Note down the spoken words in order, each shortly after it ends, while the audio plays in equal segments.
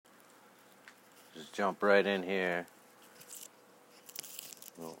Jump right in here.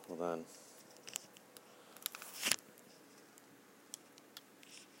 Oh, hold on.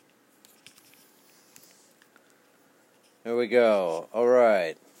 Here we go. All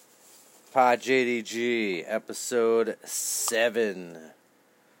right. Pod JDG, episode 7.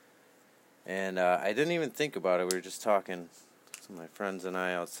 And I didn't even think about it. We were just talking, some of my friends and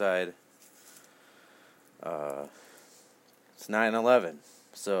I outside. It's 9/11.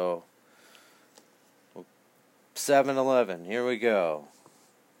 So, 7/11. Here we go.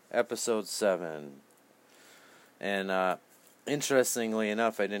 Episode 7. And interestingly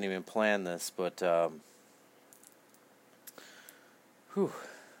enough, I didn't even plan this, but I'm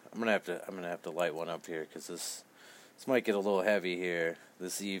gonna have to light one up here because this might get a little heavy here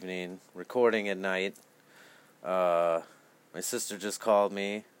this evening. Recording at night. My sister just called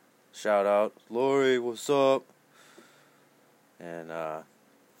me. Shout out, Lori, what's up? And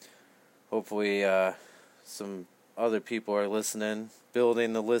hopefully some other people are listening,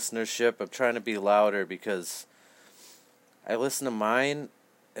 building the listenership. I'm trying to be louder because I listen to mine,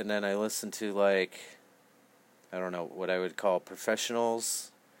 and then I listen to, like, I don't know, what I would call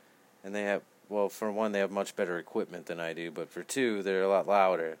professionals. And they have, well, for one, they have much better equipment than I do, but for two, they're a lot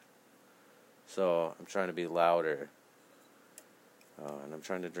louder. So I'm trying to be louder. And I'm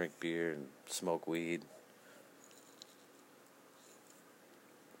trying to drink beer and smoke weed.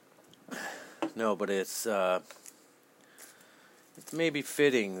 No, but it's maybe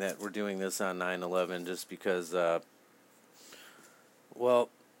fitting that we're doing this on 9/11 just because, well,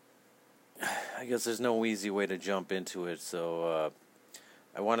 I guess there's no easy way to jump into it, so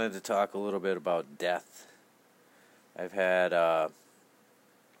I wanted to talk a little bit about death. I've had, in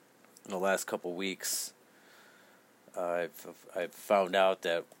the last couple weeks, I've found out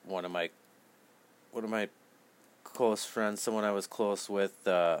that one of my close friends, someone I was close with,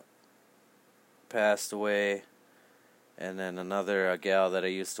 passed away, and then another gal that I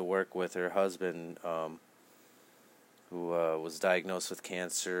used to work with, her husband, who was diagnosed with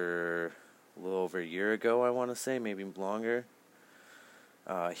cancer a little over a year ago, I want to say, maybe longer.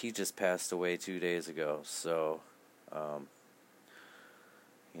 He just passed away 2 days ago, so,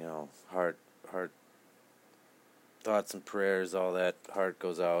 heart thoughts and prayers, all that, heart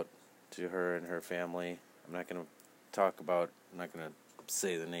goes out to her and her family. I'm not going to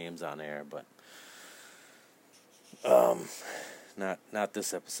say the names on air, but, not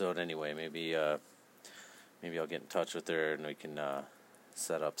this episode anyway. Maybe I'll get in touch with her and we can,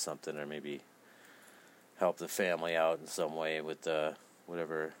 set up something, or maybe help the family out in some way with,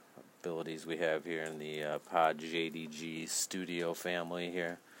 whatever abilities we have here in the Pod JDG studio family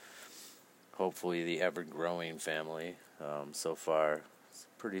here. Hopefully the ever-growing family. So far, it's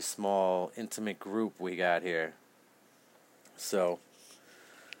a pretty small, intimate group we got here. So,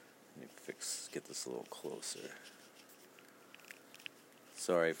 let me get this a little closer.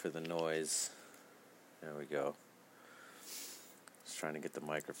 Sorry for the noise. There we go. Just trying to get the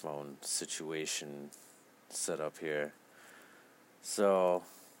microphone situation set up here. So,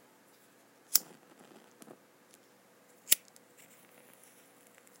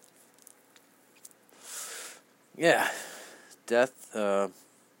 yeah, death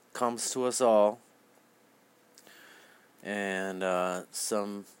comes to us all, and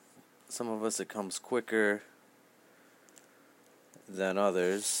some of us it comes quicker than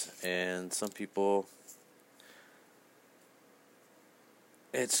others, and some people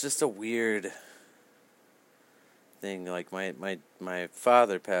it's just a weird thing. Like my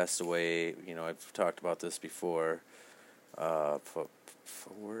father passed away. I've talked about this before.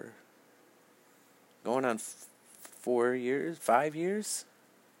 Going on 4 years, 5 years.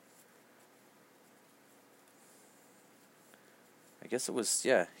 I guess it was,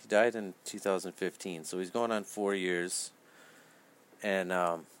 yeah. He died in 2015, so he's going on 4 years. And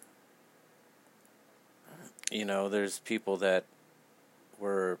there's people that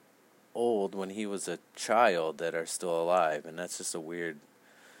were old when he was a child that are still alive, and that's just a weird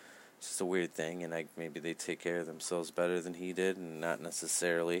thing. And maybe they take care of themselves better than he did, and not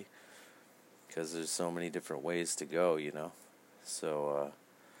necessarily, because there's so many different ways to go, So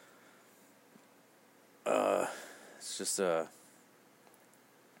it's just a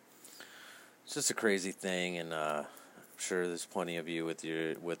crazy thing, and I'm sure there's plenty of you with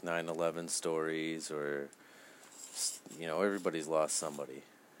 9/11 stories, or everybody's lost somebody.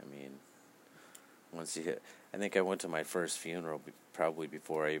 I mean, once you hit, I think I went to my first funeral probably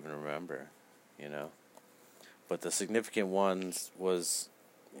before I even remember, But the significant ones was,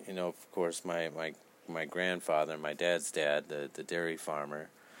 of course, my grandfather, my dad's dad, the dairy farmer.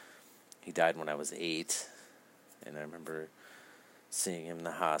 He died when I was 8, and I remember seeing him in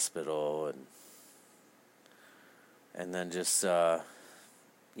the hospital, and And then just, like,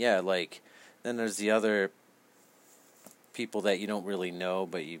 then there's the other people that you don't really know,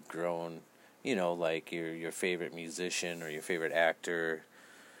 but you've grown, like your favorite musician or your favorite actor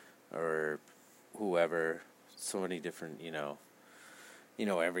or whoever. So many different,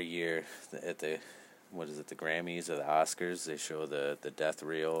 every year at the, what is it, the Grammys or the Oscars, they show the death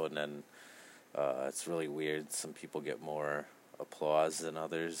reel, and then it's really weird. Some people get more applause than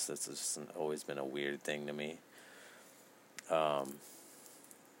others. That's just always been a weird thing to me.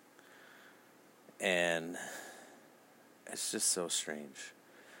 And it's just so strange.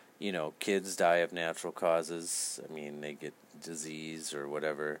 Kids die of natural causes. I mean, they get disease or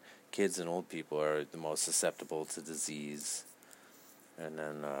whatever. Kids and old people are the most susceptible to disease. And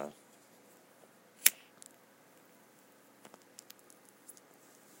then,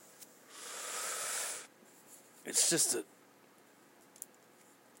 it's just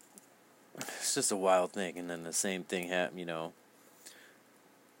a wild thing. And then the same thing happened,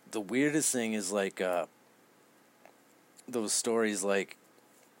 The weirdest thing is like, those stories like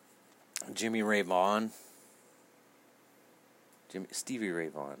Stevie Ray Vaughan,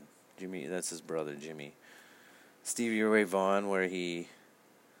 that's his brother, Jimmy. Stevie Ray Vaughan, where he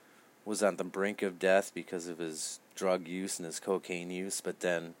was on the brink of death because of his drug use and his cocaine use, but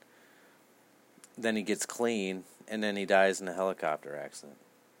then he gets clean, and then he dies in a helicopter accident.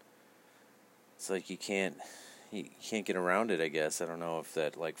 It's like you can't get around it, I guess. I don't know if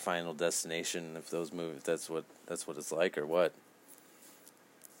that, like, Final Destination, if those movies, that's what it's like, or what.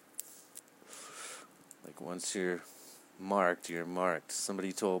 Like, once you're marked, you're marked.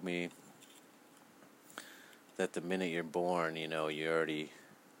 Somebody told me that the minute you're born, you already,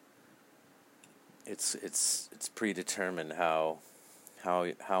 it's predetermined how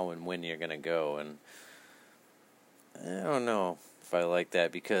and when you're gonna go, and I don't know if I like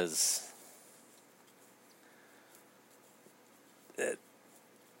that, because it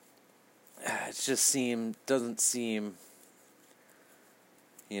just doesn't seem,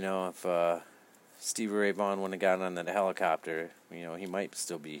 if Stevie Ray Vaughan wouldn't have gotten on that helicopter, he might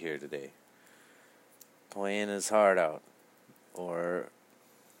still be here today, playing his heart out, or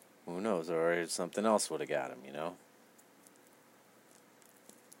who knows, or something else would have got him,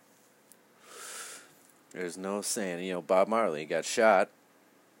 There's no saying. Bob Marley got shot.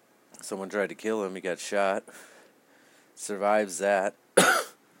 Someone tried to kill him. He got shot. Survives that.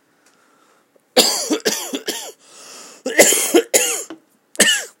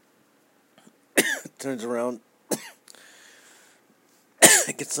 Turns around.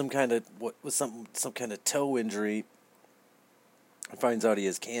 Gets some kind of some kind of toe injury. Finds out he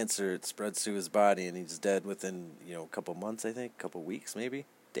has cancer. It spreads through his body, and he's dead within a couple months. I think, couple weeks, maybe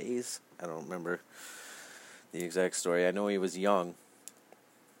days. I don't remember the exact story. I know he was young.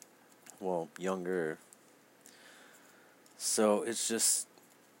 Well, younger. So it's just,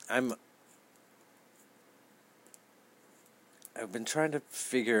 I've been trying to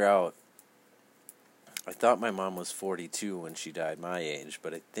figure out. I thought my mom was 42 when she died, my age,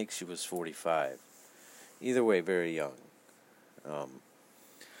 but I think she was 45. Either way, very young.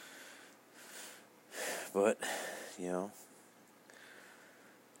 But,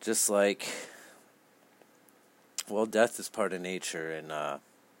 just like, well, death is part of nature, and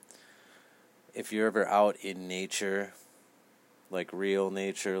if you're ever out in nature, like real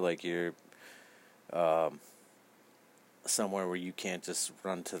nature, like you're somewhere where you can't just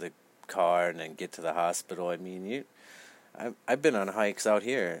run to the car and then get to the hospital. I mean, I've been on hikes out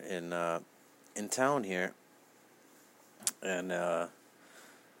here in town here, and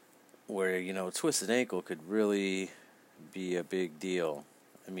where twisted ankle could really be a big deal.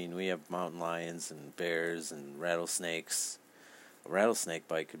 I mean, we have mountain lions and bears and rattlesnakes. A rattlesnake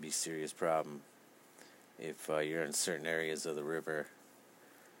bite could be a serious problem if you're in certain areas of the river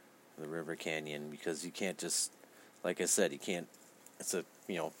canyon, because you can't just, like I said, it's a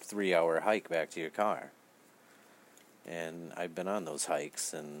 3-hour hike back to your car. And I've been on those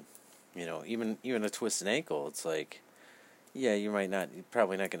hikes, and even a twisted ankle, it's like, yeah, you're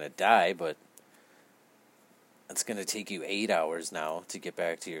probably not going to die, but it's going to take you 8 hours now to get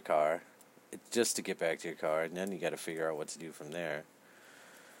back to your car. Just to get back to your car, and then you got to figure out what to do from there.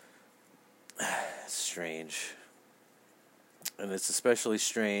 It's strange. And it's especially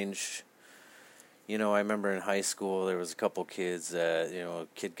strange, I remember in high school there was a couple kids that, a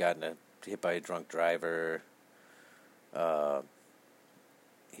kid got hit by a drunk driver.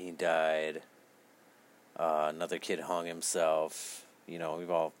 He died. Another kid hung himself.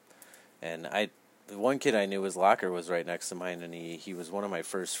 The one kid I knew, his locker was right next to mine, and he was one of my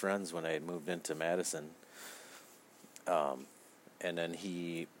first friends when I had moved into Madison. And then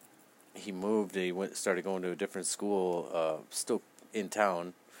he he moved. He started going to a different school, still in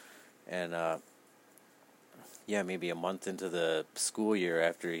town, and yeah, maybe a month into the school year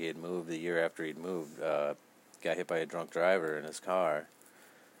after he had moved, the year after he'd moved, got hit by a drunk driver in his car,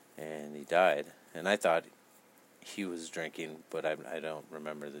 and he died. And I thought he was drinking, but I don't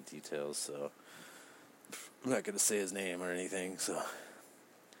remember the details, so I'm not going to say his name or anything, so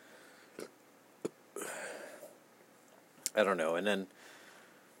I don't know. And then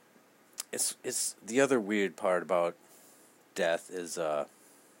it's the other weird part about death is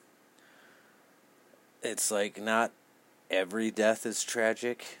it's like not every death is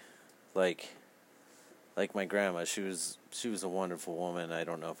tragic. Like my grandma, she was a wonderful woman. I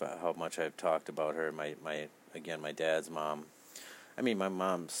don't know how much I've talked about her. My dad's mom. I mean, my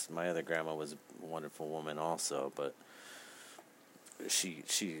other grandma was a wonderful woman also, but she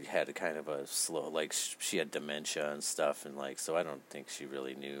had a kind of a slow, like, she had dementia and stuff, and like, so I don't think she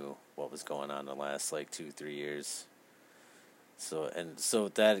really knew what was going on the last like 2-3 years. So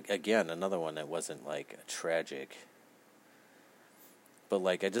that, again, another one that wasn't like a tragic. But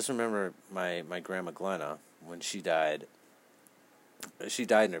like, I just remember my grandma Glenna, when she died. She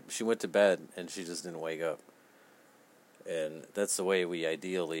went to bed and she just didn't wake up. And that's the way we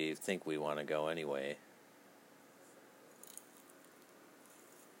ideally think we want to go anyway.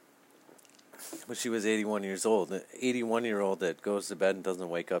 But she was 81 years old. An 81-year-old that goes to bed and doesn't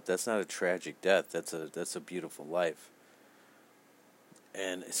wake up, that's not a tragic death. That's a beautiful life.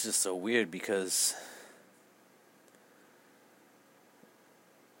 And it's just so weird because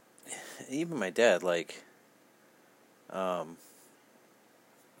even my dad, like, I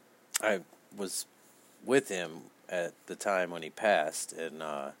was with him at the time when he passed, and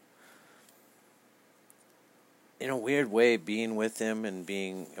in a weird way, being with him and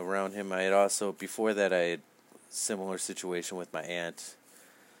being around him, I had also, before that, I had a similar situation with my aunt.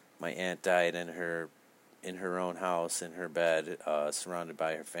 My aunt died in her own house, in her bed, surrounded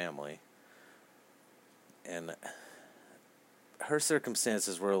by her family. And her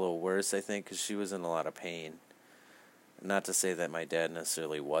circumstances were a little worse, I think, because she was in a lot of pain. Not to say that my dad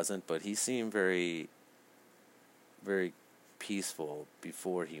necessarily wasn't, but he seemed very, very peaceful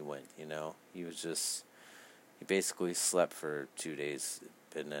before he went, you know? He basically slept for 2 days,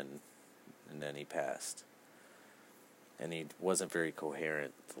 and then he passed. And he wasn't very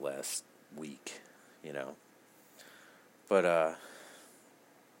coherent the last week, you know? But,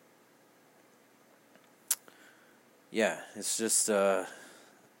 yeah, it's just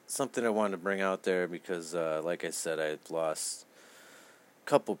something I wanted to bring out there because, like I said, I've lost a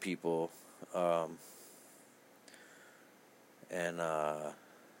couple people, and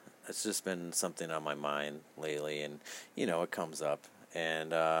it's just been something on my mind lately, and, you know, it comes up,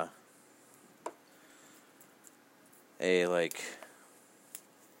 and, hey, like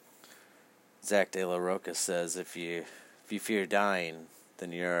Zach De La Rocha says, if you fear dying,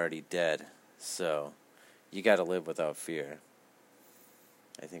 then you're already dead, so you got to live without fear,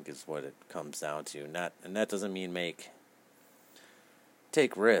 I think is what it comes down to. And that doesn't mean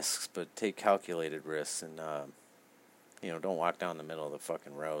take risks, but take calculated risks, and you know, don't walk down the middle of the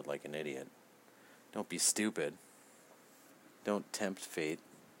fucking road like an idiot. Don't be stupid. Don't tempt fate.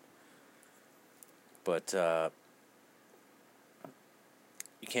 But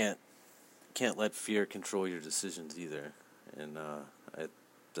you can't let fear control your decisions either, and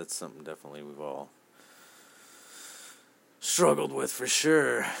that's something definitely we've all struggled with for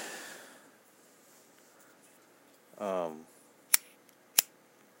sure.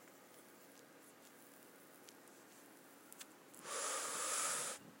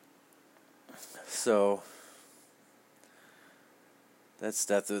 So that's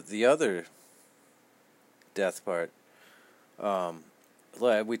death. The other death part. I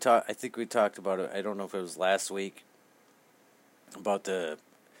think we talked about it. I don't know if it was last week about the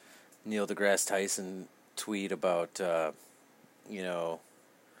Neil deGrasse Tyson tweet about you know,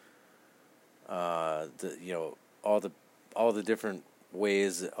 all the different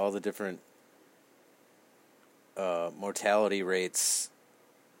ways, all the different mortality rates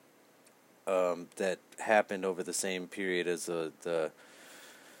that happened over the same period as the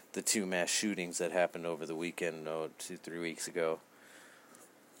two mass shootings that happened over the weekend, 2-3 weeks ago.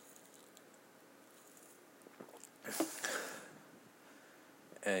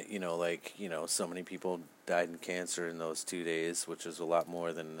 You know, like, you know, so many people died in cancer in those 2 days, which is a lot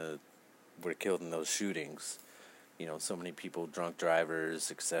more than were killed in those shootings. You know, so many people, drunk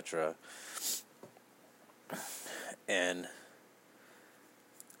drivers, etc. And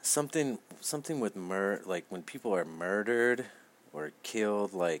something with like when people are murdered or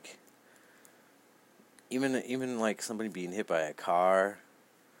killed, like even like somebody being hit by a car,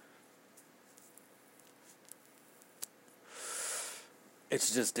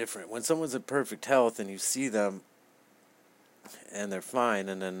 it's just different. When someone's in perfect health and you see them and they're fine,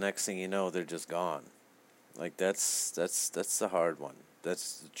 and then next thing you know, they're just gone. Like that's the hard one.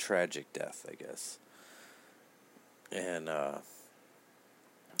 That's the tragic death, I guess. And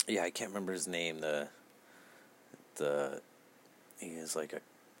yeah, I can't remember his name. The he is like a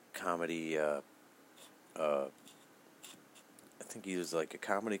comedy. I think he was like a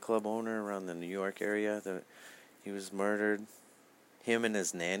comedy club owner around the New York area. That he was murdered. Him and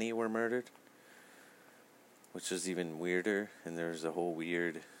his nanny were murdered, which was even weirder. And there's a whole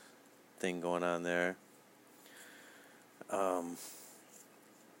weird thing going on there.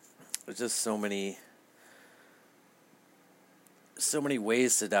 There's just so many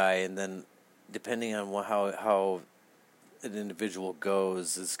ways to die, and then depending on how an individual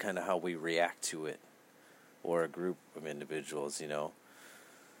goes is kind of how we react to it, or a group of individuals, you know.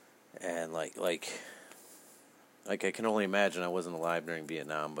 And like I can only imagine. I wasn't alive during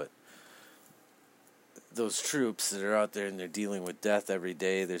Vietnam, but those troops that are out there and they're dealing with death every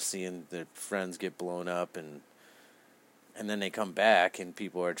day, they're seeing their friends get blown up, and then they come back and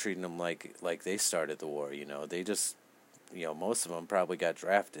people are treating them like they started the war, you know. They just, you know, most of them probably got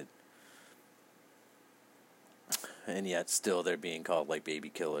drafted. And yet still they're being called like baby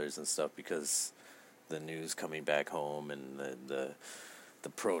killers and stuff because the news coming back home and the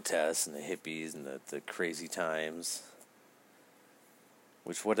protests and the hippies and the crazy times.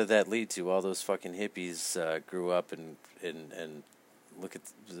 Which, what did that lead to? All those fucking hippies grew up and look at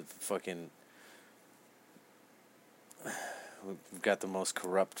the fucking... We've got the most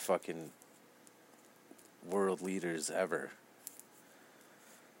corrupt fucking world leaders ever.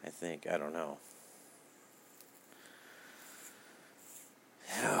 I think. I don't know.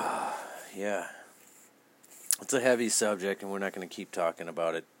 Yeah. It's a heavy subject and we're not going to keep talking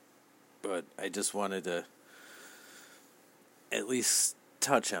about it. But I just wanted to at least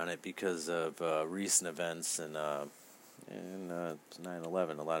touch on it because of recent events and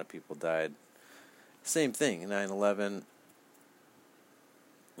 9/11. A lot of people died. Same thing, 9/11,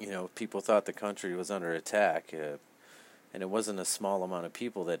 you know, people thought the country was under attack, and it wasn't a small amount of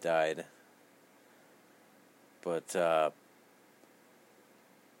people that died, but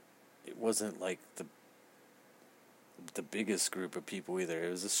it wasn't like the biggest group of people either. It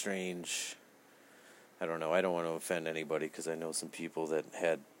was a strange, I don't know, I don't want to offend anybody because I know some people that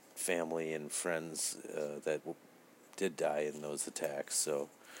had family and friends that did die in those attacks, so...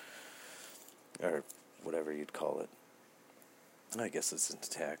 or whatever you'd call it. I guess it's an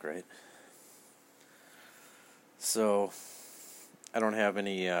attack, right? So, I don't have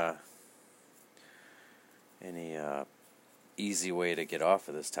any easy way to get off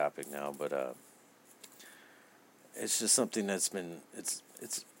of this topic now, but it's just something that's been it's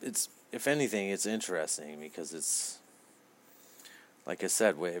if anything, it's interesting because it's, like I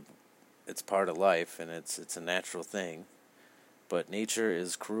said, it's part of life and it's a natural thing. But nature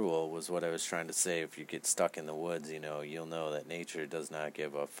is cruel, was what I was trying to say. If you get stuck in the woods, you know, you'll know that nature does not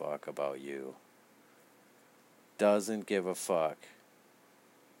give a fuck about you. Doesn't give a fuck.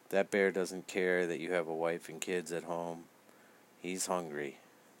 That bear doesn't care that you have a wife and kids at home. He's hungry.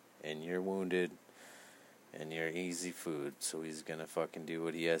 And you're wounded. And you're easy food. So he's gonna fucking do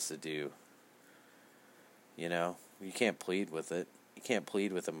what he has to do. You know? You can't plead with it. You can't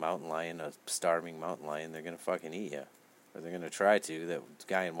plead with a mountain lion, a starving mountain lion. They're gonna fucking eat you. Or they're going to try to. That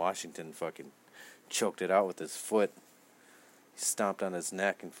guy in Washington fucking choked it out with his foot. He stomped on his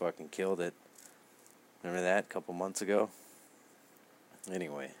neck and fucking killed it. Remember that a couple months ago?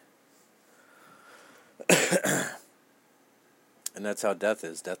 Anyway. And that's how death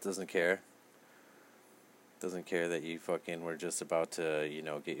is. Death doesn't care. Doesn't care that you fucking were just about to, you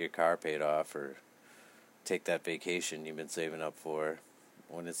know, get your car paid off or take that vacation you've been saving up for.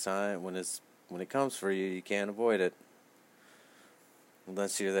 When it's time, when it comes for you, you can't avoid it.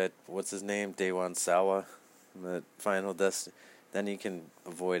 Unless you're that, what's his name, Daewon Sawa, that Final Destiny, then you can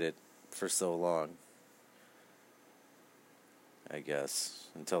avoid it for so long, I guess,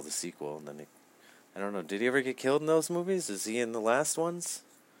 until the sequel. And then I don't know, did he ever get killed in those movies? Is he in the last ones?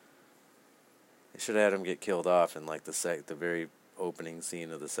 They should have had him get killed off in like the very opening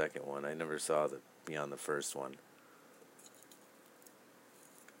scene of the second one. I never saw beyond the first one.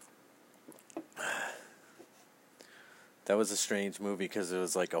 That was a strange movie because it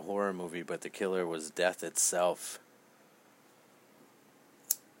was like a horror movie, but the killer was death itself.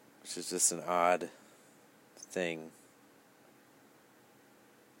 Which is just an odd thing.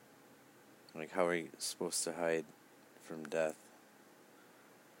 Like, how are you supposed to hide from death?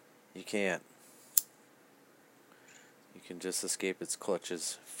 You can't. You can just escape its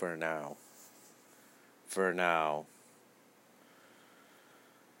clutches for now. For now.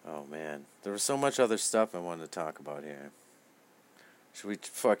 Oh man, there was so much other stuff I wanted to talk about here. Should we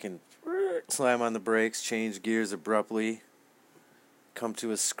fucking slam on the brakes, change gears abruptly, come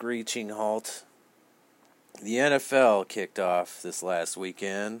to a screeching halt? The NFL kicked off this last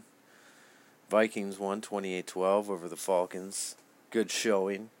weekend. Vikings won 28-12 over the Falcons. Good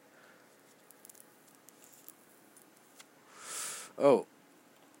showing. Oh,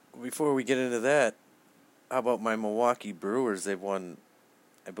 before we get into that, how about my Milwaukee Brewers? I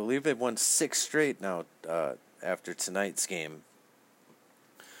believe they've won 6 straight now after tonight's game,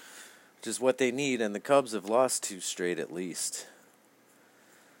 which is what they need, and the Cubs have lost 2 straight at least,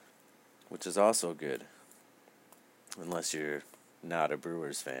 which is also good, unless you're not a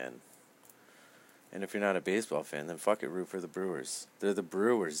Brewers fan. And if you're not a baseball fan, then fuck it, root for the Brewers. They're the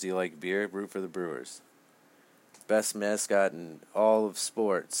Brewers. Do you like beer? Root for the Brewers. Best mascot in all of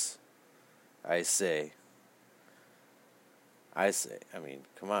sports, I say. I mean,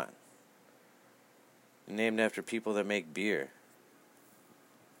 come on. Named after people that make beer.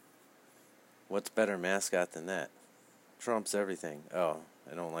 What's better mascot than that? Trumps everything. Oh,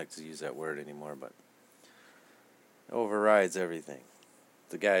 I don't like to use that word anymore, but overrides everything.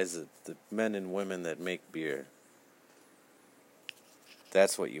 The guys, the men and women that make beer.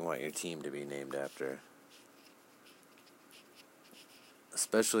 That's what you want your team to be named after.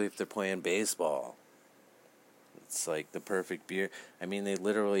 Especially if they're playing baseball. It's like the perfect beer. I mean, they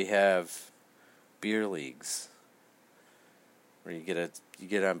literally have beer leagues where you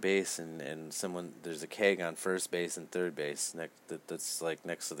get on base and there's a keg on first base and third base that's like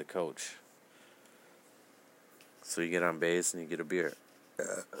next to the coach. So you get on base and you get a beer.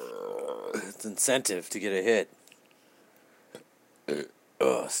 It's incentive to get a hit.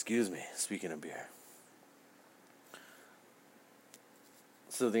 Oh, excuse me. Speaking of beer.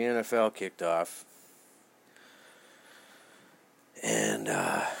 So the NFL kicked off. And,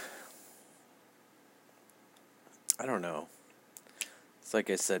 I don't know. It's like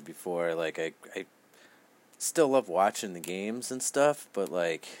I said before, like, I still love watching the games and stuff, but,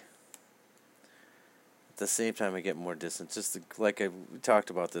 like, at the same time I get more distance. Just, we talked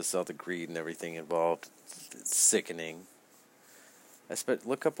about this, all the greed and everything involved. It's sickening.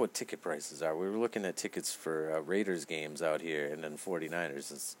 Look up what ticket prices are. We were looking at tickets for Raiders games out here, and then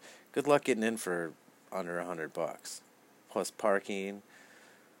 49ers. It's good luck getting in for under $100. Plus parking,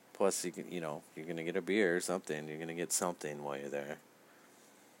 plus you're gonna get a beer or something. You're gonna get something while you're there.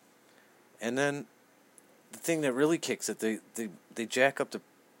 And then the thing that really kicks it, they jack up the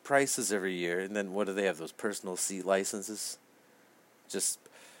prices every year. And then what do they have? Those personal seat licenses, just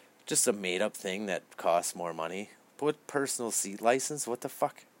a made up thing that costs more money. But what personal seat license? What the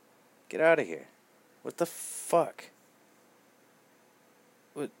fuck? Get out of here! What the fuck?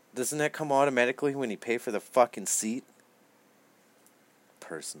 What, doesn't that come automatically when you pay for the fucking seat?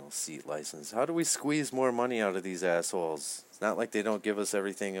 Personal seat license. How do we squeeze more money out of these assholes? It's not like they don't give us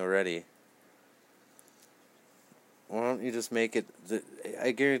everything already. Why don't you just make it...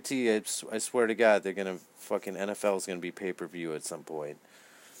 I guarantee you, I swear to God, they're going to... Fucking NFL's going to be pay-per-view at some point.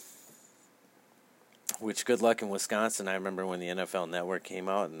 Which, good luck in Wisconsin. I remember when the NFL Network came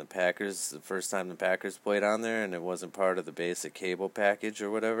out and the first time the Packers played on there, and it wasn't part of the basic cable package or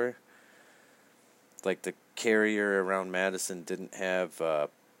whatever. Like, the carrier around Madison didn't have the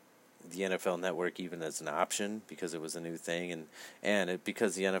NFL Network even as an option because it was a new thing, and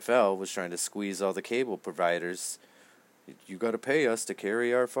because the NFL was trying to squeeze all the cable providers. You got to pay us to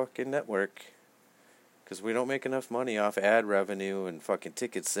carry our fucking network because we don't make enough money off ad revenue and fucking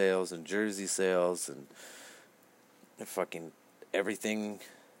ticket sales and jersey sales and fucking everything.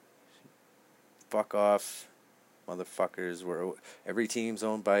 Fuck off. Motherfuckers, every team's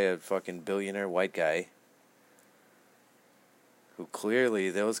owned by a fucking billionaire white guy who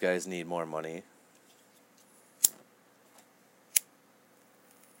clearly those guys need more money.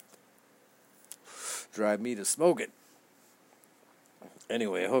 Drive me to smoke it.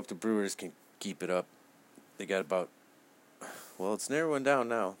 Anyway, I hope the Brewers can keep it up. They got it's narrowing down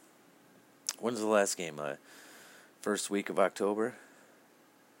now. When's the last game? First week of October?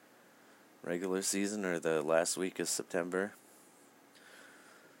 Regular season, or the last week of September.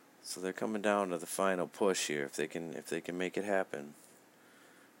 So they're coming down to the final push here if they can make it happen.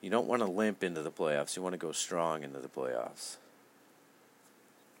 You don't want to limp into the playoffs. You want to go strong into the playoffs.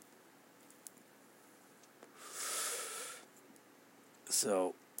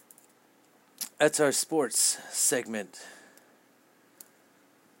 So that's our sports segment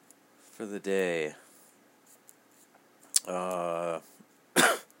for the day.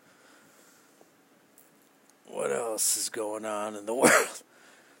 What else is going on in the world?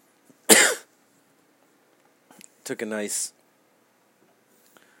 Took a nice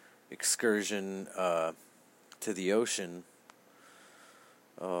excursion to the ocean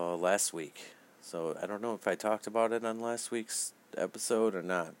last week. So I don't know if I talked about it on last week's episode or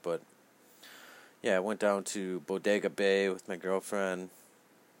not, but yeah, I went down to Bodega Bay with my girlfriend,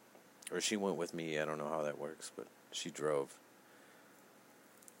 or she went with me. I don't know how that works, but she drove.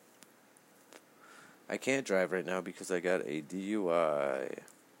 I can't drive right now because I got a DUI,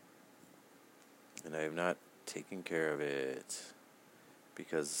 and I have not taken care of it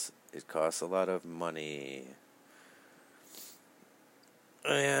because it costs a lot of money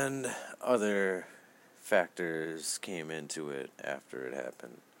and other factors came into it after it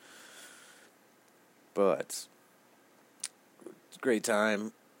happened. But great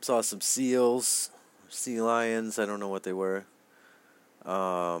time. Saw some seals, sea lions. I don't know what they were.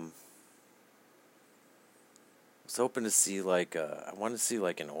 Was hoping to see I wanted to see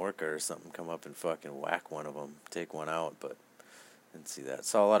an orca or something come up and fucking whack one of them, take one out, but didn't see that.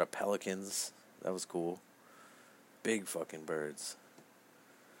 Saw a lot of pelicans. That was cool. Big fucking birds.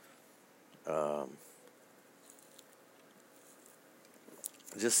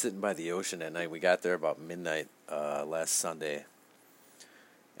 Just sitting by the ocean at night. We got there about midnight last Sunday,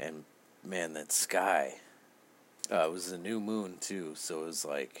 and man, that sky. It was a new moon too, so it was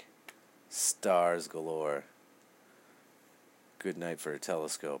like stars galore. Good night for a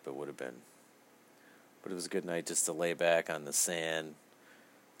telescope, it would have been. But it was a good night just to lay back on the sand,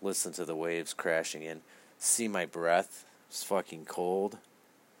 listen to the waves crashing in, see my breath. It was fucking cold.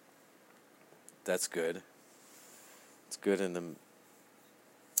 That's good. It's good in the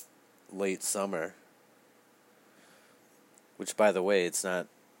late summer. Which, by the way, it's not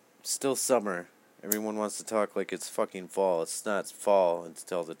still summer. Everyone wants to talk like it's fucking fall. It's not fall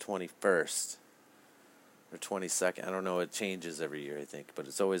until the 21st. Or 22nd. I don't know. It changes every year, I think. But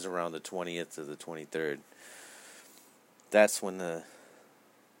it's always around the 20th to the 23rd. That's when is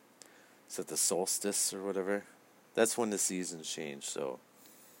it the solstice or whatever? That's when the seasons change. So,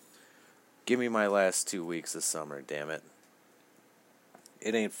 give me my last 2 weeks of summer, damn it.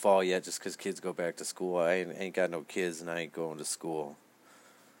 It ain't fall yet just because kids go back to school. I ain't got no kids and I ain't going to school.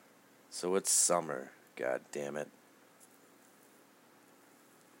 So it's summer. God damn it.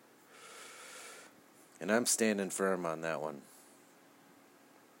 And I'm standing firm on that one.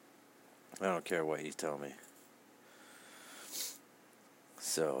 I don't care what you tell me.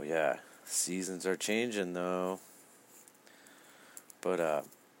 So, yeah. Seasons are changing, though. But,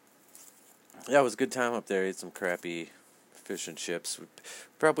 yeah, it was a good time up there. Ate some crappy fish and chips. We'd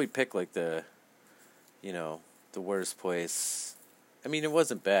probably pick, the worst place. I mean, it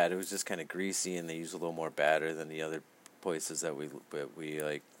wasn't bad. It was just kind of greasy, and they use a little more batter than the other places that we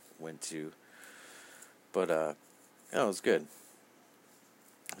went to. But yeah, it was good.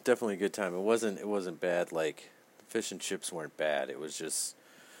 Definitely a good time. It wasn't bad. The fish and chips weren't bad. It was just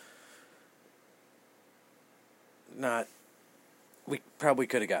not. We probably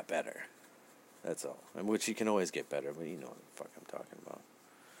could have got better. That's all. Which you can always get better, but you know what the fuck I'm talking about.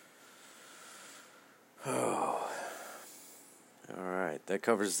 Oh. All right. That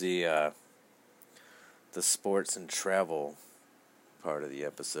covers the sports and travel part of the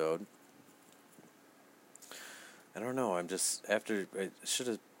episode. I don't know. I should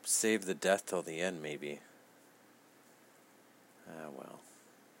have saved the death till the end, maybe. Well.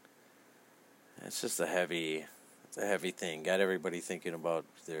 It's just a heavy thing. Got everybody thinking about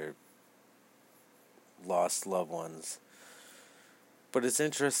their lost loved ones. But it's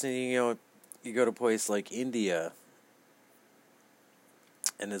interesting, you go to a place like India,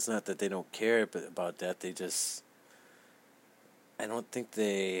 and it's not that they don't care about that, I don't think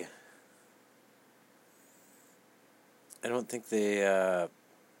they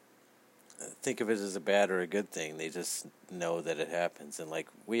think of it as a bad or a good thing. They just know that it happens. And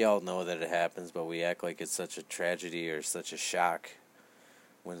we all know that it happens, but we act like it's such a tragedy or such a shock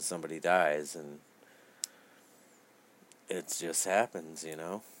when somebody dies, and it just happens,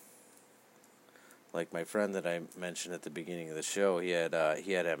 Like my friend that I mentioned at the beginning of the show, he had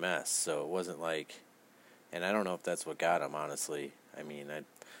MS, so it wasn't and I don't know if that's what got him, honestly. I mean, I'd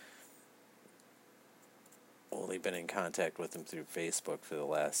only been in contact with him through Facebook for the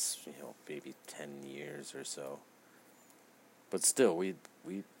last, maybe 10 years or so. But still, we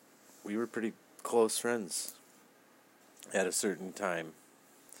were pretty close friends at a certain time.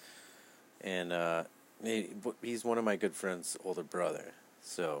 And he's one of my good friends' older brother.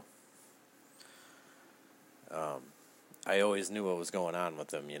 So I always knew what was going on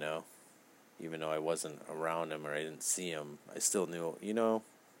with him, Even though I wasn't around him or I didn't see him, I still knew,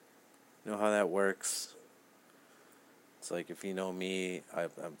 how that works. It's like, if you know me,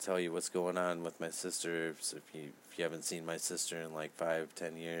 I'm telling you what's going on with my sister. So if you haven't seen my sister in like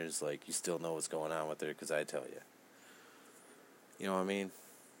 5-10 years, like, you still know what's going on with her because I tell you. You know what I mean?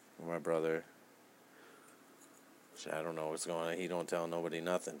 Or my brother. I don't know what's going on. He don't tell nobody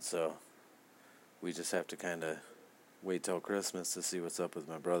nothing. So we just have to kind of wait till Christmas to see what's up with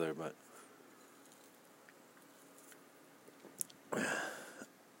my brother. But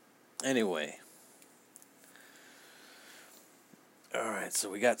anyway. Alright, so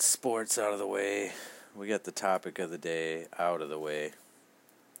we got sports out of the way. We got the topic of the day out of the way.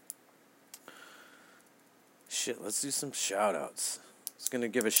 Shit, let's do some shout-outs. I was going to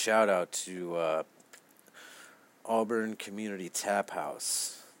give a shout-out to Auburn Community Tap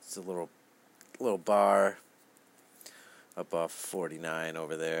House. It's a little bar up off 49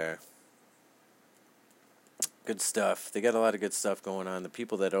 over there. Good stuff. They got a lot of good stuff going on. The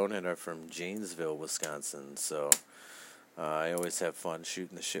people that own it are from Janesville, Wisconsin, so I always have fun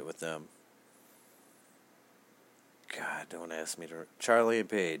shooting the shit with them. God, don't ask me to... Charlie and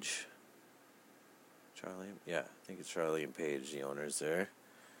Paige. Yeah, I think it's Charlie and Paige, the owners there.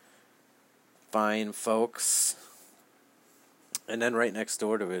 Fine folks. And then right next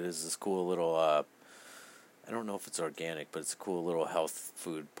door to it is this cool little, I don't know if it's organic, but it's a cool little health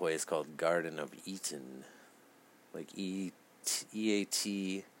food place called Garden of Eaton. Like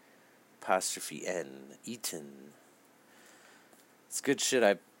EAT apostrophe N. Eaton. It's good shit.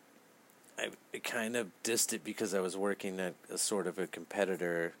 I kind of dissed it because I was working at a sort of a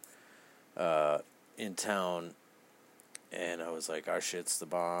competitor in town, and I was like, our shit's the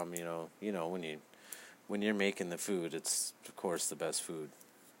bomb, you know, when you're making the food, it's of course the best food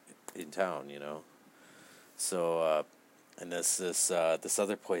in town, you know. So and this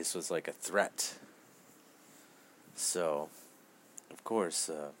other place was like a threat. So of course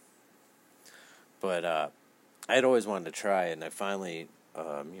but I'd always wanted to try it, and I finally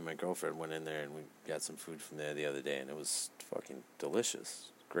me and my girlfriend went in there and we got some food from there the other day, and it was fucking delicious.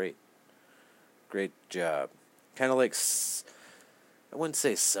 Great job. Kind of like, I wouldn't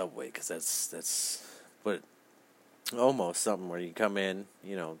say Subway, because that's, but almost something where you come in,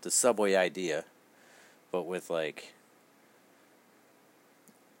 you know, the Subway idea, but with like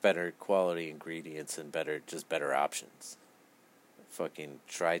better quality ingredients and better options. Fucking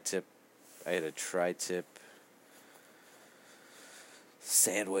tri-tip. I had a tri-tip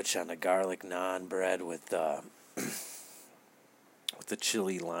sandwich on a garlic naan bread with the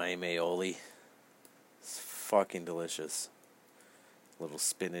chili lime aioli. It's fucking delicious. A little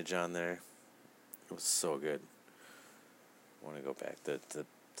spinach on there. It was so good. I want to go back.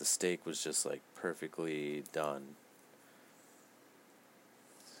 The steak was just like perfectly done.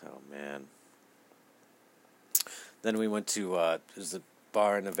 Oh man. Then we went to there's a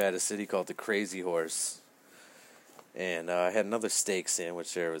bar in Nevada City called the Crazy Horse. And I had another steak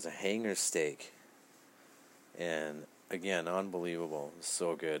sandwich there. It was a hanger steak. And again, unbelievable. It was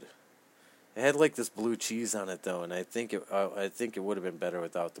so good. It had like this blue cheese on it though, and I think it would have been better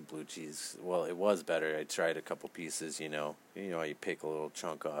without the blue cheese. Well, it was better. I tried a couple pieces, you know you pick a little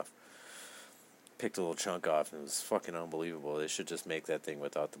chunk off. Picked a little chunk off, and it was fucking unbelievable. They should just make that thing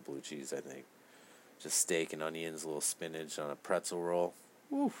without the blue cheese, I think. Just steak and onions, a little spinach on a pretzel roll.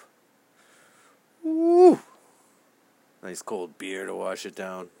 Woo. Woo. Nice cold beer to wash it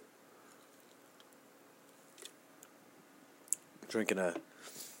down. Drinking a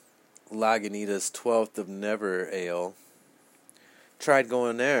Lagunitas 12th of Never ale. Tried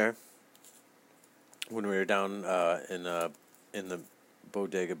going there when we were down in the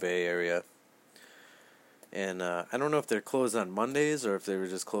Bodega Bay area. And I don't know if they're closed on Mondays or if they were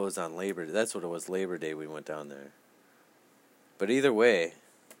just closed on Labor Day. That's what it was, Labor Day we went down there. But either way,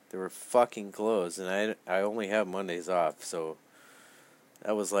 they were fucking closed, and I only have Mondays off, so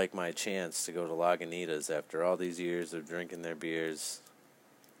that was like my chance to go to Lagunitas after all these years of drinking their beers.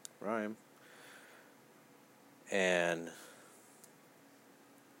 Rhyme. And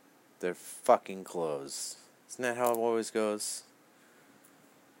they're fucking closed. Isn't that how it always goes?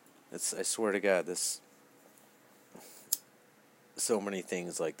 I swear to God, so many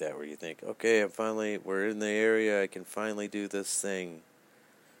things like that where you think, okay, we're in the area, I can finally do this thing.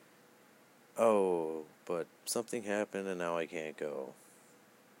 Oh, but something happened and now I can't go.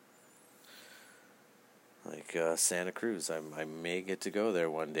 Like Santa Cruz, I may get to go there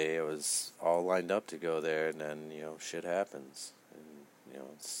one day. I was all lined up to go there, and then, shit happens. And,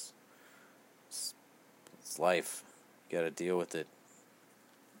 it's life. You gotta deal with it.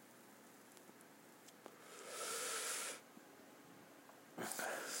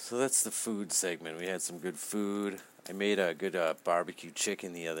 So that's the food segment. We had some good food. I made a good barbecue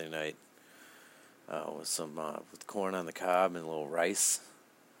chicken the other night. with some with corn on the cob and a little rice,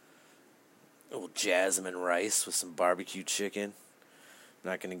 a little jasmine rice with some barbecue chicken. I'm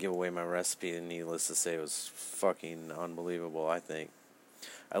not going to give away my recipe, and needless to say, it was fucking unbelievable, I think.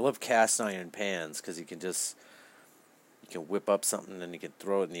 I love cast iron pans because you can whip up something and you can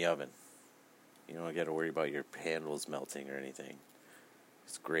throw it in the oven. You don't got to worry about your handles melting or anything.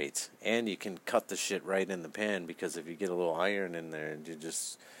 It's great. And you can cut the shit right in the pan because if you get a little iron in there, you're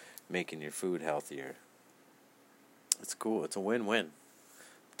just making your food healthier. It's cool. It's a win-win. I'm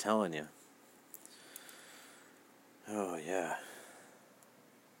telling you. Oh, yeah.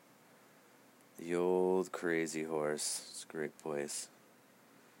 The old Crazy Horse. It's a great place.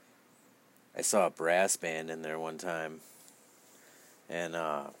 I saw a brass band in there one time. And,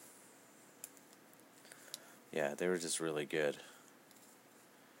 yeah, they were just really good.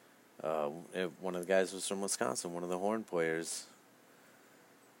 One of the guys was from Wisconsin, one of the horn players.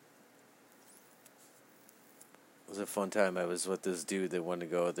 It was a fun time. I was with this dude that wanted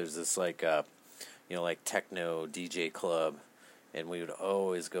to go. There's this like techno DJ club, and we would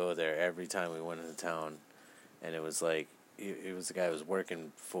always go there every time we went into town. And it was like it was the guy I was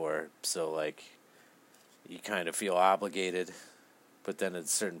working for, so like you kind of feel obligated, but then at a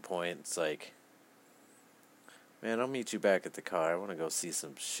certain point it's like, man, I'll meet you back at the car. I want to go see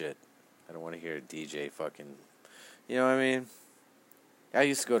some shit. I don't want to hear a DJ fucking... You know what I mean? I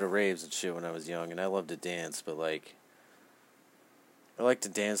used to go to raves and shit when I was young, and I loved to dance, but, like... I like to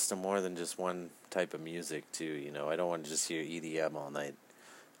dance to more than just one type of music, too, you know? I don't want to just hear EDM all night.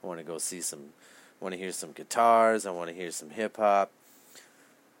 I want to go see some... I want to hear some guitars. I want to hear some hip-hop.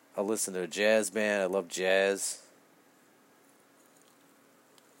 I'll listen to a jazz band. I love jazz.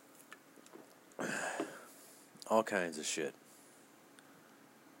 All kinds of shit.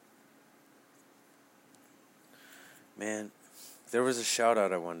 Man, there was a shout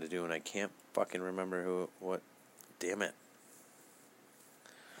out I wanted to do and I can't fucking remember what. Damn it.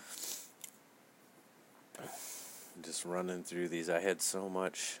 I'm just running through these. I had so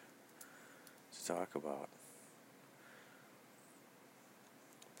much to talk about.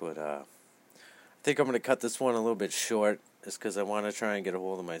 But I think I'm going to cut this one a little bit short just because I want to try and get a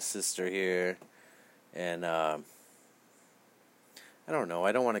hold of my sister here. And I don't know.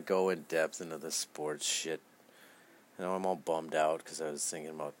 I don't want to go in depth into the sports shit. You know, I'm all bummed out because I was thinking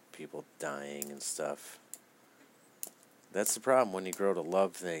about people dying and stuff. That's the problem when you grow to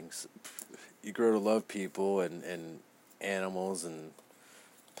love things. You grow to love people and animals and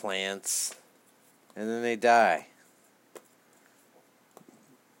plants, and then they die.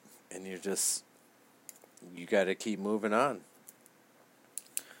 And you got to keep moving on.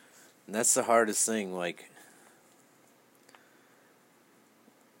 And that's the hardest thing, like,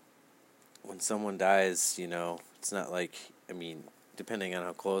 when someone dies, you know, it's not like, I mean, depending on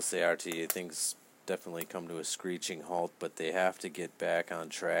how close they are to you, things definitely come to a screeching halt, but they have to get back on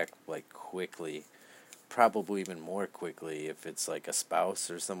track, like, quickly. Probably even more quickly if it's, like, a spouse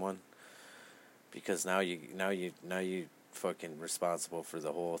or someone. Because now you fucking responsible for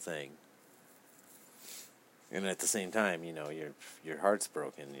the whole thing. And at the same time, you know, your heart's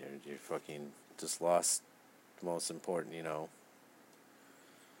broken. You're fucking just lost the most important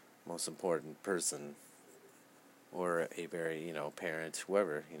person, or a very, you know, parent,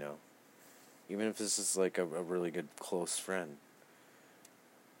 whoever, you know, even if this is like a really good close friend.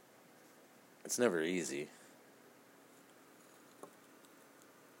 It's never easy.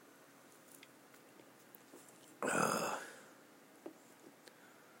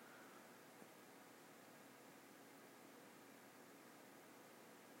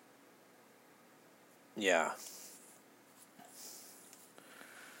 Yeah.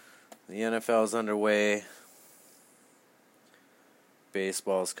 The NFL's underway.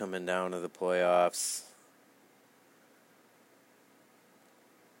 Baseball's coming down to the playoffs.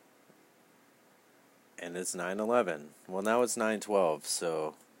 And it's 9/11. Well, now it's 9/12,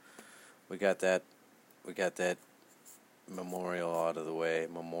 so we got that memorial out of the way.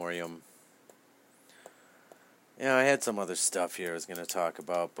 Memoriam. Yeah, I had some other stuff here I was going to talk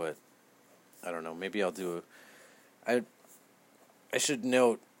about, but I don't know. Maybe I'll do I should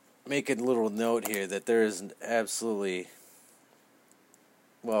make a little note here that there is absolutely,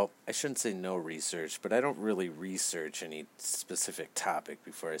 well, I shouldn't say no research, but I don't really research any specific topic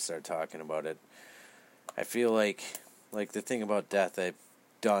before I start talking about it. I feel like the thing about death, I've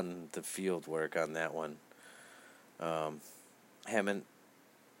done the field work on that one. Haven't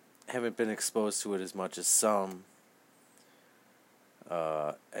been exposed to it as much as some.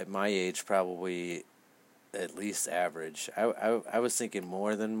 At my age, probably at least average. I was thinking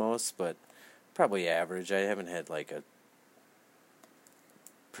more than most, but probably average. I haven't had like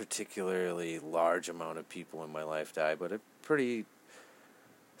particularly large amount of people in my life die, but a pretty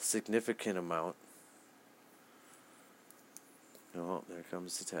significant amount. Oh, there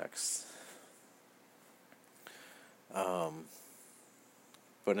comes the text.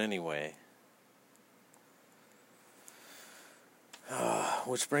 But anyway,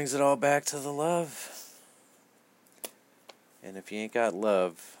 which brings it all back to the love. And if you ain't got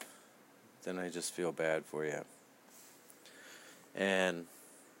love, then I just feel bad for you. And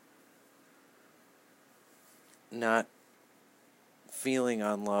not feeling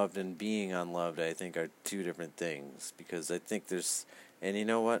unloved and being unloved, I think, are two different things. Because I think there's... And you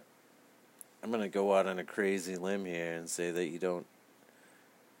know what? I'm going to go out on a crazy limb here and say that you don't...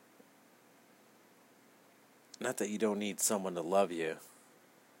 Not that you don't need someone to love you,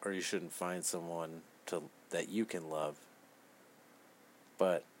 or you shouldn't find someone that you can love.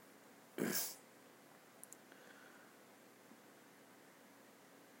 But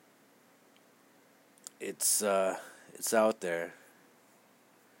it's out there,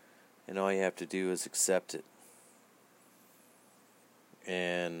 and all you have to do is accept it.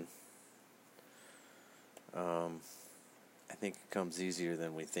 And I think it comes easier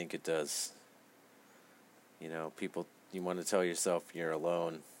than we think it does. You know, people, you want to tell yourself you're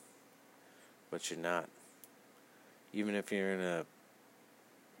alone, but you're not. Even if you're in a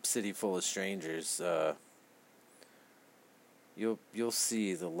city full of strangers, you'll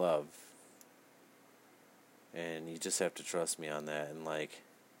see the love, and you just have to trust me on that. And like,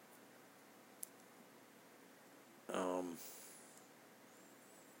 it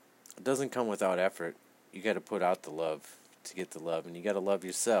doesn't come without effort. You got to put out the love to get the love, and you got to love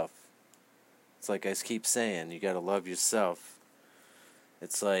yourself. It's like I keep saying, you got to love yourself.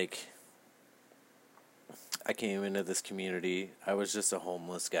 It's like, I came into this community, I was just a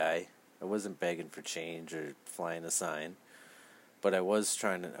homeless guy. I wasn't begging for change or flying a sign, but I was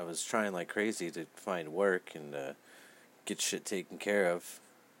trying like crazy to find work and get shit taken care of.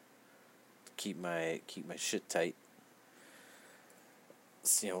 Keep my shit tight.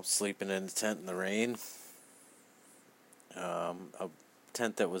 You know, sleeping in a tent in the rain. A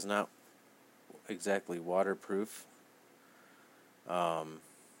tent that was not exactly waterproof. But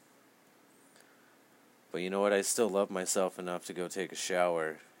you know what? I still love myself enough to go take a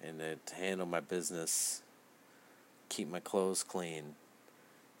shower and to handle my business, keep my clothes clean,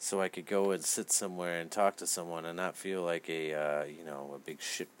 so I could go and sit somewhere and talk to someone and not feel like a big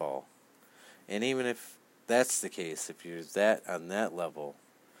shitball. And even if that's the case, if you're on that level,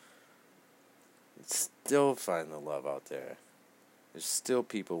 still find the love out there. There's still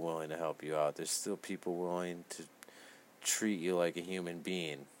people willing to help you out. There's still people willing to treat you like a human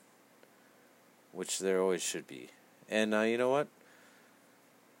being, which there always should be. And you know what?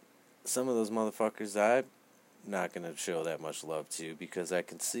 Some of those motherfuckers I'm not gonna show that much love to, because I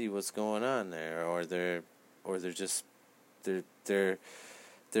can see what's going on there, or they're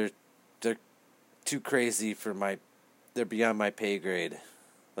too crazy for they're beyond my pay grade.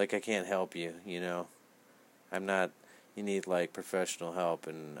 Like, I can't help you, you know. I'm not. You need like professional help,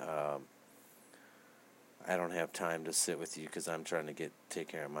 and I don't have time to sit with you because I'm trying to take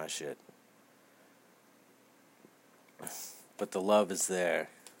care of my shit. But the love is there,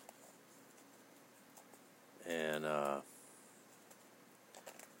 and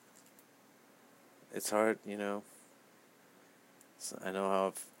it's hard, you know. I know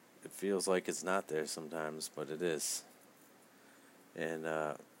how it feels like it's not there sometimes, but it is, and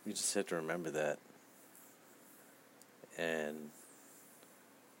you just have to remember that. And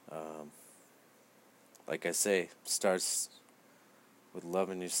like I say, starts with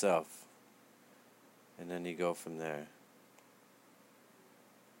loving yourself, and then you go from there.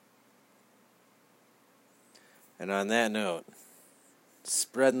 And on that note,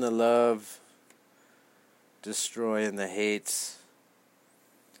 spreading the love, destroying the hate,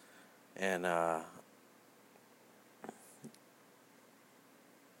 and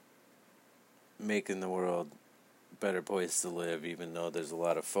making the world a better place to live, even though there's a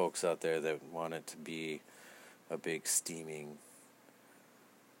lot of folks out there that want it to be a big steaming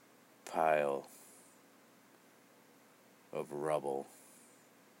pile of rubble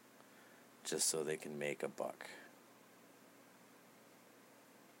just so they can make a buck.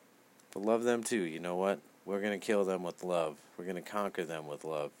 But love them too, you know what? We're going to kill them with love. We're going to conquer them with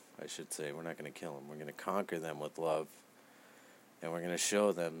love, I should say. We're not going to kill them. We're going to conquer them with love. And we're going to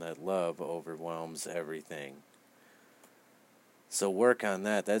show them that love overwhelms everything. So work on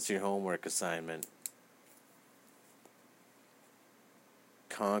that. That's your homework assignment.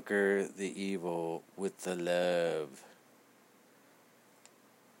 Conquer the evil with the love.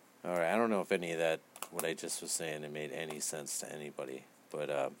 Alright, I don't know if any of that, what I just was saying, it made any sense to anybody.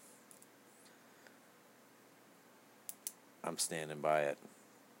 but I'm standing by it.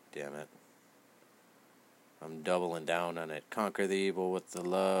 Damn it. I'm doubling down on it. Conquer the evil with the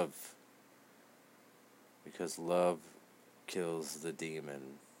love. Because love kills the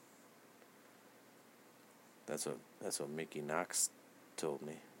demon. That's what Mickey Knox told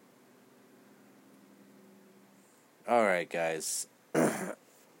me. Alright, guys. I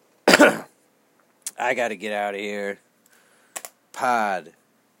gotta get out of here. Pod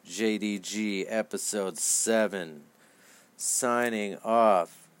JDG episode 7. Signing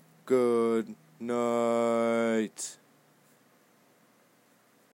off. Good night.